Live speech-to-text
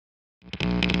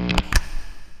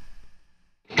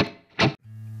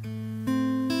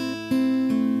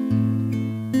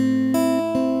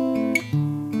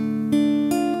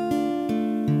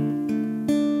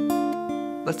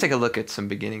take a look at some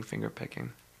beginning finger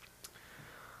picking.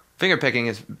 Finger picking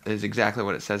is exactly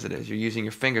what it says it is. You're using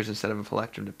your fingers instead of a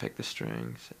plectrum to pick the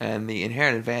strings. And the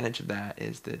inherent advantage of that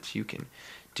is that you can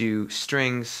do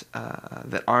strings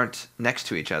that aren't next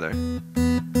to each other.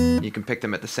 You can pick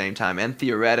them at the same time, and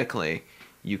theoretically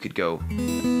you could go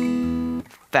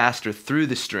faster through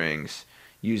the strings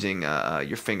using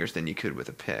your fingers than you could with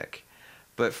a pick.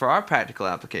 But for our practical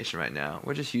application right now,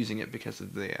 we're just using it because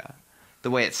of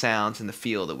the way it sounds and the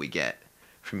feel that we get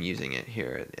from using it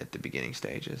here at the beginning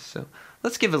stages. So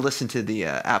let's give a listen to the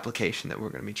application that we're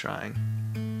going to be trying.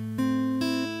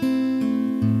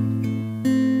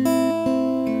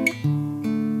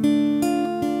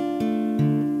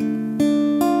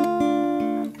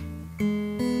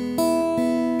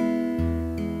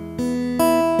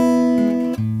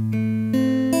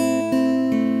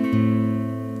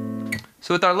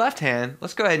 So with our left hand,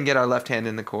 let's go ahead and get our left hand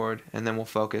in the chord, and then we'll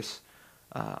focus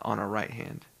on our right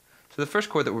hand. So the first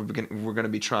chord that we're going to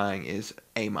be trying is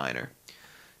A minor.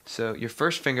 So your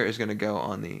first finger is going to go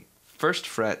on the first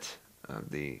fret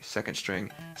of the second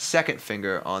string, second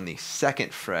finger on the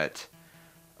second fret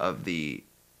of the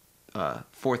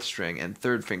fourth string, and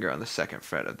third finger on the second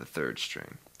fret of the third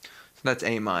string. So that's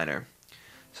A minor.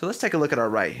 So let's take a look at our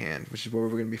right hand, which is where we're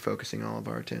going to be focusing all of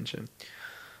our attention.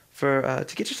 To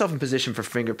get yourself in position for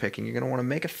finger picking, you're going to want to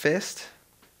make a fist,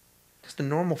 just a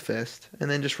normal fist,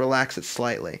 and then just relax it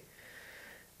slightly.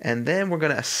 And then we're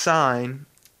going to assign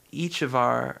each of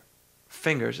our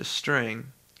fingers a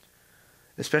string.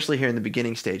 Especially here in the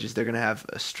beginning stages, they're going to have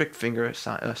a strict finger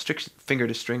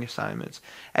to string assignments.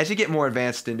 As you get more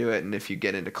advanced into it, and if you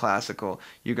get into classical,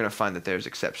 you're going to find that there's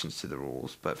exceptions to the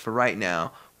rules. But for right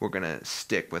now, we're going to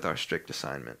stick with our strict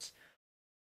assignments.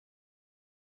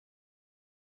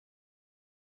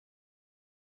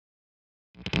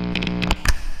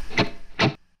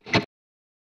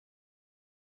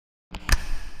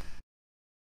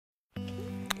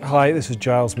 Hi, this is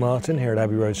Giles Martin here at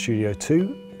Abbey Road Studio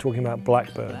 2, talking about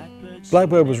Blackbird.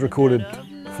 Blackbird was recorded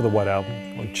for the White Album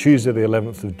on Tuesday the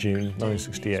 11th of June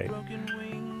 1968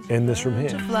 in this room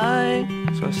here.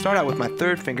 So I start out with my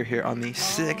third finger here on the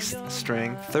 6th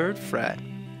string, 3rd fret,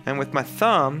 and with my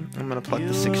thumb I'm going to pluck the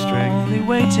 6th string. Only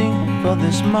waiting for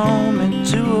this moment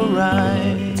to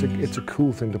arrive. It's a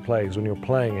cool thing to play, because when you're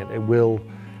playing it, it will,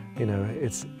 you know,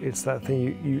 it's that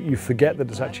thing, you forget that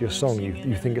it's actually a song,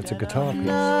 you think it's a guitar piece.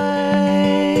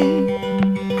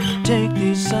 Take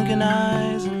these sunken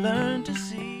eyes and learn